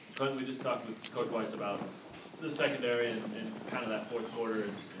Clint, we just talked with Coach Weiss about the secondary and kind of that fourth quarter,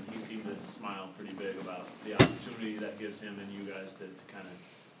 and he seemed to smile pretty big about the opportunity that gives him and you guys to kind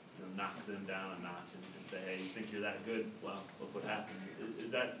of knock them down a notch and say, hey, you think you're that good? Well, look what happened.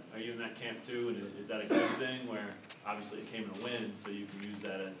 Are you in that camp too, and is that a good thing where obviously it came in a win, so you can use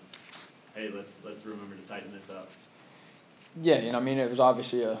that as, hey, let's remember to tighten this up? Yeah, I mean, it was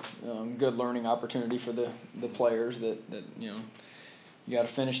obviously a good learning opportunity for the players that you got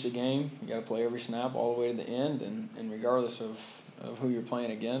to finish the game, you got to play every snap all the way to the end, and regardless of who you're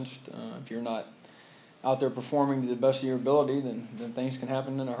playing against, if you're not out there performing to the best of your ability, then things can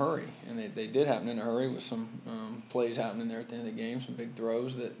happen in a hurry. And they did happen in a hurry with some plays happening there at the end of the game, some big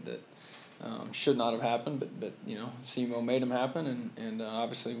throws that should not have happened, but SEMO made them happen, and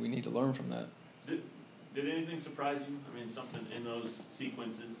obviously we need to learn from that. Did anything surprise you? I mean, something in those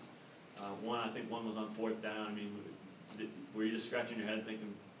sequences? I think one was on fourth down. I mean, were you just scratching your head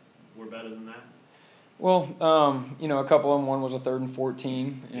thinking we're better than that? Well, a couple of them. One was a 3rd and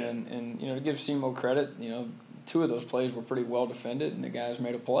 14, and to give SEMO credit, two of those plays were pretty well defended, and the guys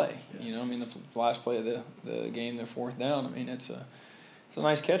made a play. Yeah. I mean, the last play of the game, the 4th down. I mean, it's a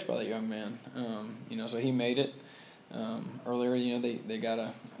nice catch by the young man. So he made it. Earlier, they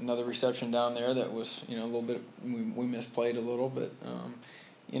got another reception down there that was, a little bit. We misplayed a little, but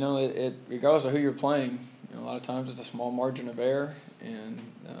regardless of who you're playing, a lot of times it's a small margin of error, and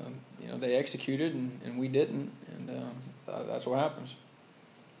they executed and we didn't, and that's what happens.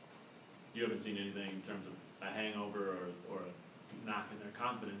 You haven't seen anything in terms of a hangover or a knock in their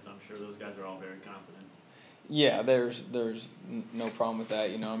confidence. I'm sure those guys are all very confident. Yeah, there's no problem with that.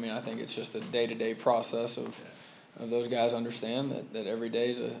 I mean, I think it's just a day-to-day process of those guys understand that every day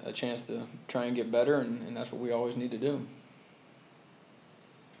is a chance to try and get better, and that's what we always need to do.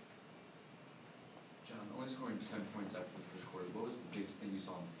 John, only scoring 10 points after the first quarter. What was the biggest thing you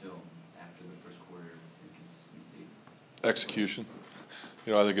saw on film after the first quarter inconsistency? Execution.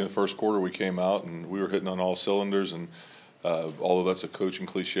 I think in the first quarter we came out and we were hitting on all cylinders, and although that's a coaching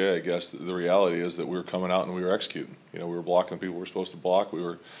cliche, I guess the reality is that we were coming out and we were executing. We were blocking the people we were supposed to block. We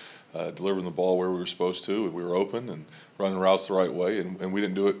were delivering the ball where we were supposed to, and we were open and running routes the right way, and we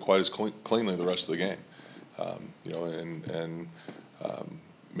didn't do it quite as cleanly the rest of the game.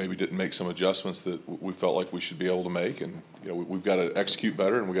 Maybe didn't make some adjustments that we felt like we should be able to make, and we've got to execute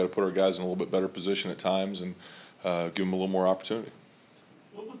better, and we've got to put our guys in a little bit better position at times and give them a little more opportunity.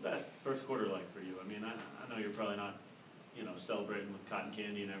 What was that first quarter like for you? I mean, I know you're probably not celebrating with cotton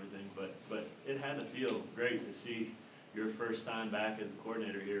candy and everything, but it had to feel great to see your first time back as a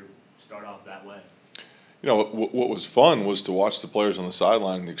coordinator here start off that way. What was fun was to watch the players on the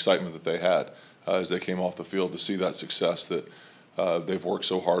sideline and the excitement that they had as they came off the field, to see that success that they've worked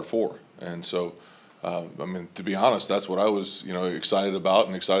so hard for. And so, to be honest, that's what I was, excited about,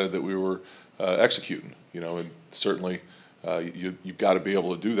 and excited that we were executing. And certainly you've got to be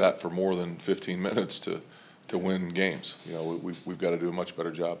able to do that for more than 15 minutes to win games. We've got to do a much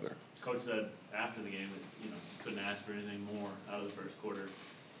better job there. Coach said after the game that you couldn't ask for anything more out of the first quarter.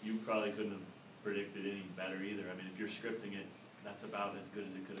 You probably couldn't have predicted any better either. I mean, if you're scripting it, that's about as good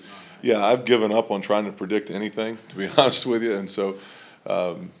as it could have gone, right? Yeah, I've given up on trying to predict anything, to be honest with you, and so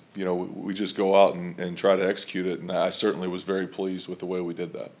we just go out and try to execute it, and I certainly was very pleased with the way we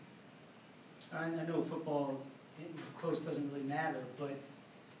did that. I know football, close doesn't really matter, but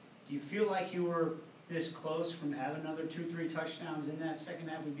do you feel like you were this close from having another 2-3 touchdowns in that second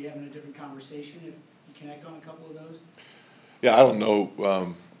half? We'd be having a different conversation if you connect on a couple of those? Yeah, I don't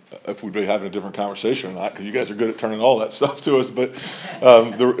know if we'd be having a different conversation or not, because you guys are good at turning all that stuff to us, but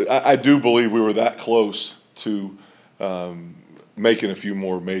I do believe we were that close to making a few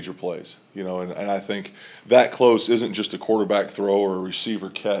more major plays, and I think that close isn't just a quarterback throw or a receiver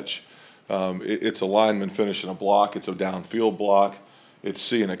catch. It's a lineman finishing a block, it's a downfield block, it's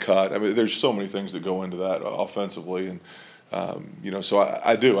seeing a cut. I mean, there's so many things that go into that offensively, and so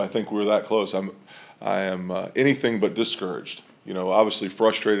I think we were that close. I am anything but discouraged. Obviously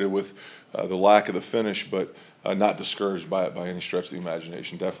frustrated with the lack of the finish, but not discouraged by it by any stretch of the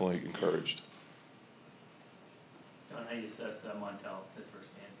imagination. Definitely encouraged. John, how do you assess Montel his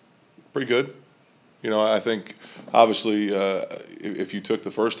first game? Pretty good. I think obviously if you took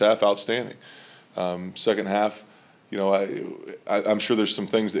the first half, outstanding. Second half, I'm sure there's some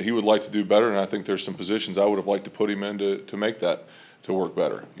things that he would like to do better, and I think there's some positions I would have liked to put him in to make that to work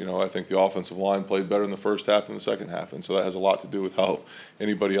better. I think the offensive line played better in the first half than the second half, and so that has a lot to do with how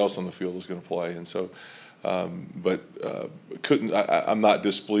anybody else on the field is going to play. And so, I'm not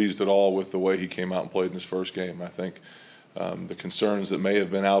displeased at all with the way he came out and played in his first game. I think the concerns that may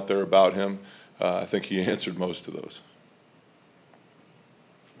have been out there about him, I think he answered most of those.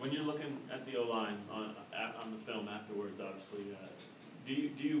 When you're looking at the O-line on the film afterwards, obviously, do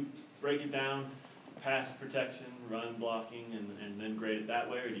you break it down, pass protection, run blocking, and then grade it that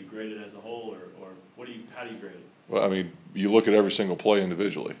way, or do you grade it as a whole, or how do you grade it? Well, I mean, you look at every single play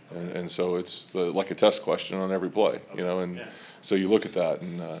individually, and so it's like a test question on every play, you know, and so you look at that,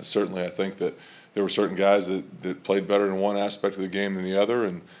 and certainly I think that there were certain guys that played better in one aspect of the game than the other,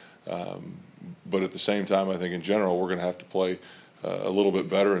 and but at the same time, I think in general we're going to have to play a little bit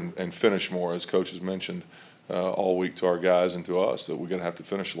better and finish more, as Coach has mentioned all week to our guys and to us, that we're going to have to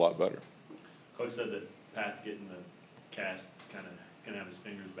finish a lot better. Coach said that Pat's getting the cast, he's going to have his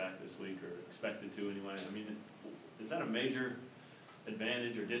fingers back this week, or expected to anyway. I mean, is that a major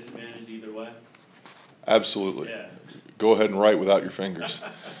advantage or disadvantage either way? Absolutely. Yeah. Go ahead and write without your fingers.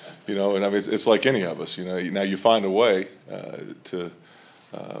 You know, and I mean, it's like any of us, you know. Now you find a way to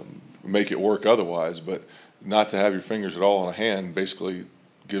make it work otherwise, but not to have your fingers at all on a hand basically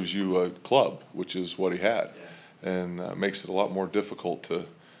gives you a club, which is what he had, and makes it a lot more difficult to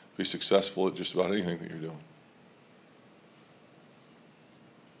be successful at just about anything that you're doing.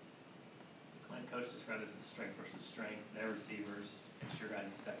 Clint, Coach described this as strength versus strength. Their receivers, it's your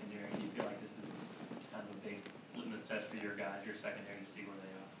guys' secondary. Do you feel like this is kind of a big litmus test for your guys, your secondary, to see where they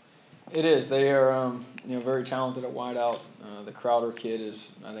are? It is. They are, very talented at wideout. The Crowder kid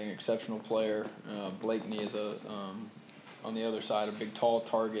is, I think, an exceptional player. Blakeney is on the other side, a big, tall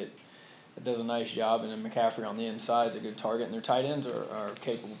target that does a nice job, and then McCaffrey on the inside is a good target, and their tight ends are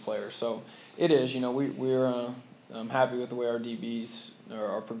capable players. So it is. We're happy with the way our DBs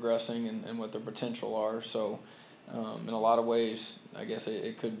are progressing and what their potential are. So in a lot of ways, I guess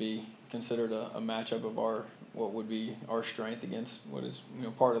it could be considered a matchup of what would be our strength against what is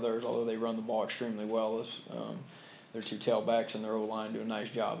part of theirs, although they run the ball extremely well. Is their two tailbacks and their O-line do a nice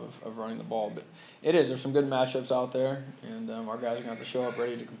job of running the ball. But there's some good matchups out there, and our guys are going to have to show up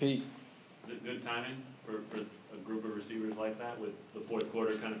ready to compete. Is it good timing for a group of receivers like that, with the fourth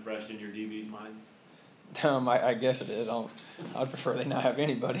quarter kind of fresh in your DB's minds? I guess it is. I'd prefer they not have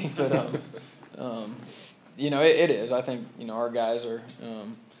anybody, but it is. I think our guys are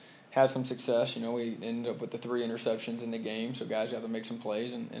had some success. We ended up with the 3 interceptions in the game, so guys have to make some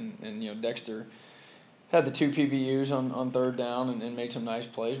plays, and Dexter had the 2 PBUs on third down and made some nice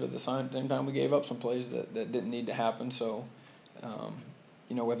plays, but at the same time we gave up some plays that didn't need to happen. So,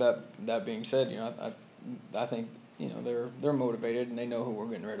 with that being said, I think they're motivated and they know who we're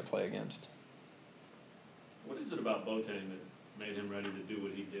getting ready to play against. What is it about Bowen that made him ready to do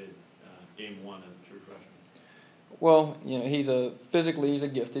what he did game 1 as a true freshman? Well, he's a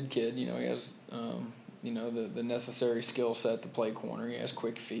gifted kid. He has the necessary skill set to play corner. He has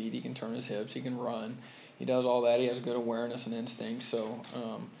quick feet. He can turn his hips. He can run. He does all that. He has good awareness and instinct. So,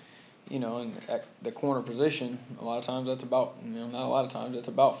 and at the corner position, a lot of times that's about, not a lot of times, it's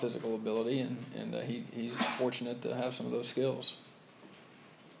about physical ability, and he's fortunate to have some of those skills.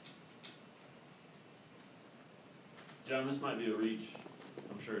 John, this might be a reach.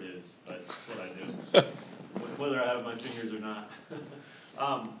 I'm sure it is, but it's what I do. Whether I have my fingers or not.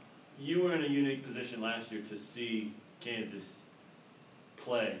 You were in a unique position last year to see Kansas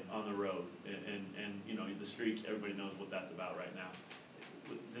play on the road, and the streak, everybody knows what that's about right now.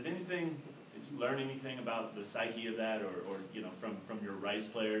 Did you learn anything about the psyche of that, or from your Rice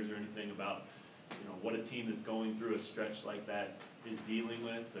players, or anything about what a team that's going through a stretch like that is dealing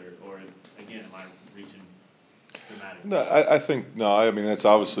with, or again, am I reaching dramatic? No, I mean that's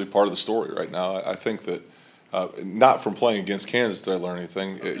obviously part of the story right now. I think that not from playing against Kansas did I learn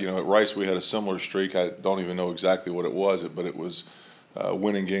anything. Okay. At Rice we had a similar streak. I don't even know exactly what it was, but it was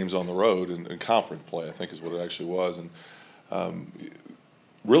winning games on the road and conference play, I think is what it actually was. And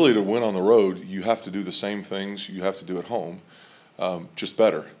really, to win on the road, you have to do the same things you have to do at home, just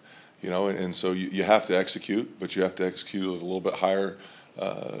better. And so you have to execute, but you have to execute at a little bit higher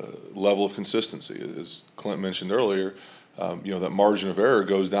level of consistency. As Clint mentioned earlier, that margin of error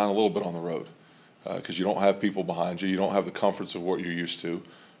goes down a little bit on the road because you don't have people behind you. You don't have the comforts of what you're used to.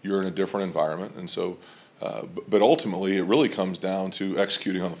 You're in a different environment. And so, but ultimately, it really comes down to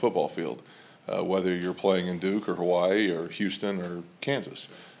executing on the football field, whether you're playing in Duke or Hawaii or Houston or Kansas.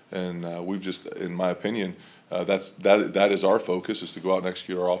 And we've just, in my opinion, that is our focus, is to go out and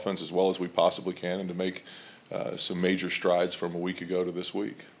execute our offense as well as we possibly can, and to make some major strides from a week ago to this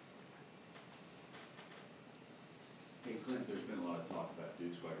week. Hey, Clint, there's been a lot of talk about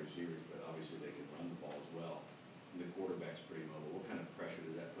Duke's wide receivers, but obviously they can run the ball as well. And the quarterback's pretty mobile. What kind of pressure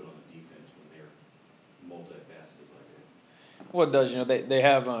does that put on the defense when they're multifaceted like that? Well, it does. They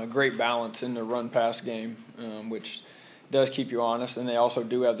have a great balance in the run-pass game, which does keep you honest, and they also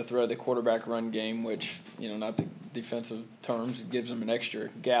do have the threat of the quarterback run game, which not to defensive terms. It gives them an extra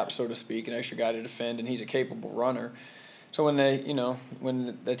gap, so to speak, an extra guy to defend, and he's a capable runner. So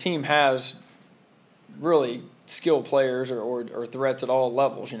when the team has really skilled players or threats at all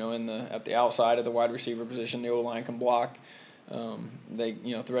levels, at the outside of the wide receiver position, the O-line can block. They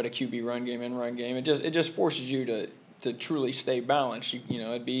threat a QB run game and run game. It just forces you to truly stay balanced.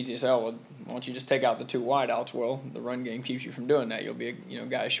 It'd be easy as hell. Why don't you just take out the two wideouts? Well, the run game keeps you from doing that. You'll be a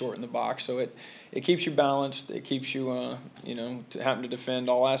guy short in the box, so it keeps you balanced. It keeps you to having to defend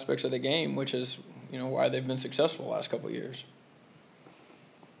all aspects of the game, which is why they've been successful the last couple of years.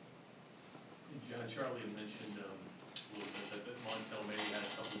 John, Charlie had mentioned a little bit that Montel maybe had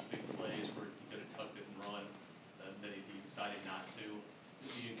a couple of big plays where he could have tucked it and run, that he decided not to.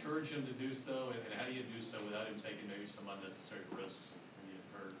 Do you encourage him to do so, and how do you do so without him taking maybe some unnecessary risks and getting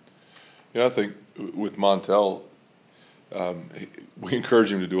hurt? I think with Montel, we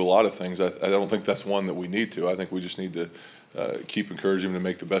encourage him to do a lot of things. I don't think that's one that we need to. I think we just need to keep encouraging him to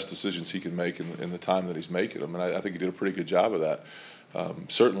make the best decisions he can make in the time that he's making them. And I think he did a pretty good job of that.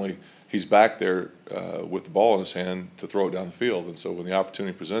 Certainly, he's back there with the ball in his hand to throw it down the field. And so when the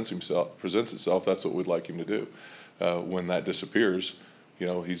opportunity presents itself, that's what we'd like him to do. When that disappears,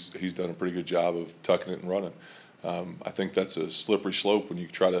 he's done a pretty good job of tucking it and running. I think that's a slippery slope when you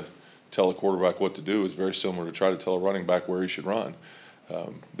try to tell a quarterback what to do. It's very similar to try to tell a running back where he should run.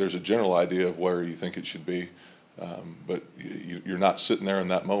 There's a general idea of where you think it should be, but you're not sitting there in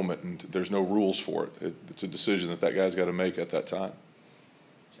that moment, and there's no rules for it. It's a decision that guy's got to make at that time.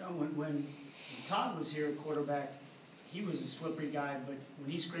 John, when Todd was here at quarterback, he was a slippery guy, but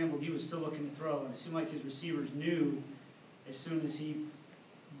when he scrambled, he was still looking to throw, and it seemed like his receivers knew as soon as he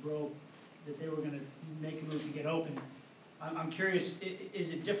broke that they were going to make a move to get open. I'm curious,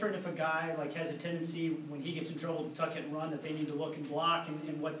 is it different if a guy has a tendency when he gets in trouble to tuck it and run that they need to look and block,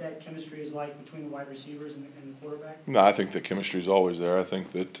 and what that chemistry is like between the wide receivers and the quarterback? No, I think the chemistry is always there. I think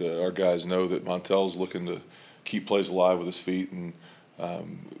that our guys know that Montel's looking to keep plays alive with his feet, and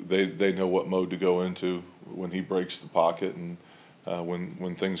they know what mode to go into when he breaks the pocket and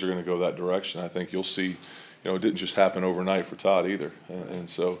when things are going to go that direction. I think you'll see, it didn't just happen overnight for Todd either, and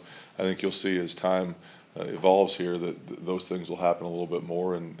so I think you'll see as time evolves here that those things will happen a little bit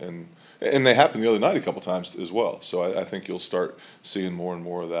more, and they happened the other night a couple times as well. So I think you'll start seeing more and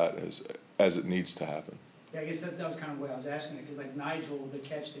more of that as it needs to happen. Yeah, I guess that was kind of what I was asking it, because Nigel, the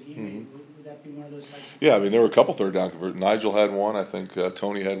catch that he made, would that be one of those types of Yeah, I mean, there were a couple third down conversions. Nigel had one. I think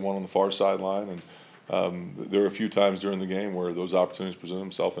Tony had one on the far sideline, and there were a few times during the game where those opportunities presented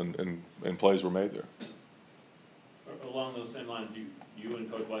themselves and plays were made there. Along those same lines, you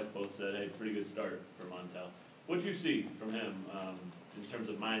and Coach Weiss both said, hey, pretty good start for Montel. What'd you see from him in terms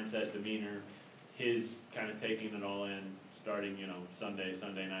of mindset, demeanor, his kind of taking it all in, starting,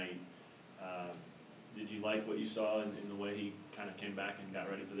 Sunday night? Did you like what you saw in the way he kind of came back and got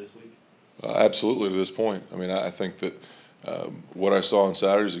ready for this week? Absolutely, to this point. I mean, I think that what I saw on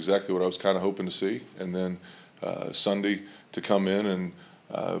Saturday is exactly what I was kind of hoping to see. And then Sunday to come in and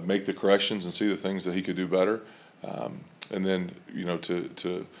make the corrections and see the things that he could do better. And then,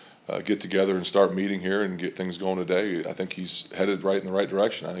 to get together and start meeting here and get things going today, I think he's headed right in the right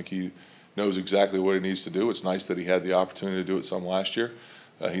direction. I think he knows exactly what he needs to do. It's nice that he had the opportunity to do it some last year.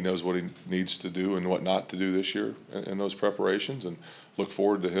 He knows what he needs to do and what not to do this year in those preparations, and look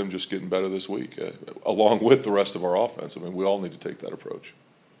forward to him just getting better this week, along with the rest of our offense. I mean, we all need to take that approach.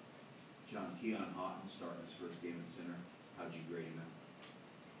 John, Keon Houghton starting his first game at center. How'd you grade him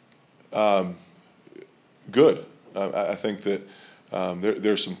out? Good. I think that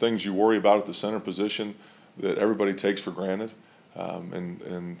there's some things you worry about at the center position that everybody takes for granted,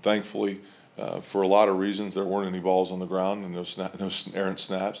 and thankfully, for a lot of reasons, there weren't any balls on the ground and no errant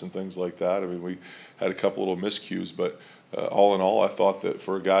snaps and things like that. I mean, we had a couple little miscues, but all in all, I thought that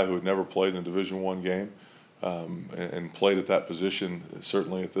for a guy who had never played in a Division I game and played at that position,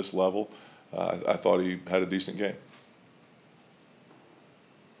 certainly at this level, I thought he had a decent game.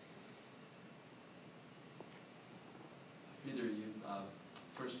 Either of you,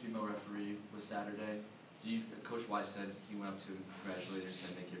 first female referee was Saturday. Coach Weiss said he went up to congratulate her and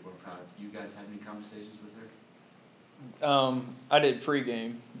said, make everyone proud. You guys had any conversations with her? I did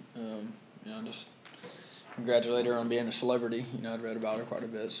pregame. Just congratulate her on being a celebrity. I'd read about her quite a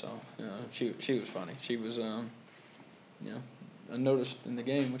bit, so she was funny. She was unnoticed in the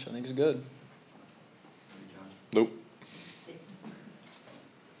game, which I think is good. Nope.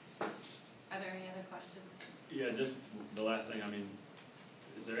 Are there any other questions? Yeah, just the last thing. I mean,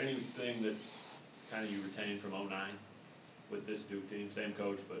 is there anything that kind of you retained from 2009 with this Duke team? Same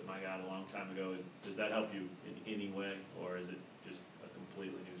coach, but my God, a long time ago. Does that help you in any way, or is it just a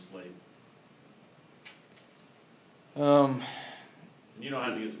completely new slate? And you don't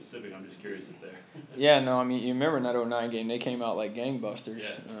have to get specific, I'm just curious if they're. Yeah, no, I mean, you remember in that 09 game, they came out like gangbusters.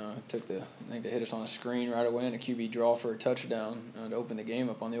 Yeah. I think they hit us on a screen right away and a QB draw for a touchdown to open the game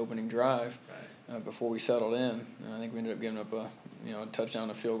up on the opening drive. Right. Before we settled in. I think we ended up giving up a touchdown,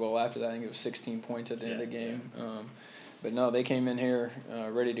 a field goal after that. I think it was 16 points at the end of the game. But no, they came in here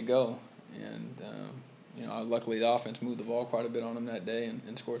ready to go, and luckily the offense moved the ball quite a bit on them that day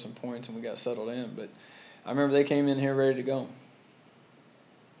and scored some points, and we got settled in. But I remember they came in here ready to go.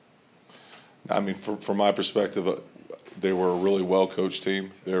 I mean, from my perspective, they were a really well-coached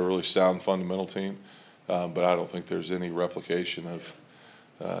team. They were a really sound fundamental team, but I don't think there's any replication of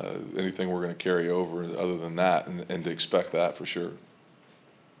anything we're going to carry over other than that, and to expect that for sure.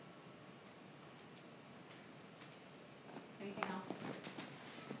 Anything else?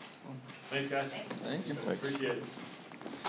 Thanks, guys. Thanks. Thank you. Thanks. Appreciate it.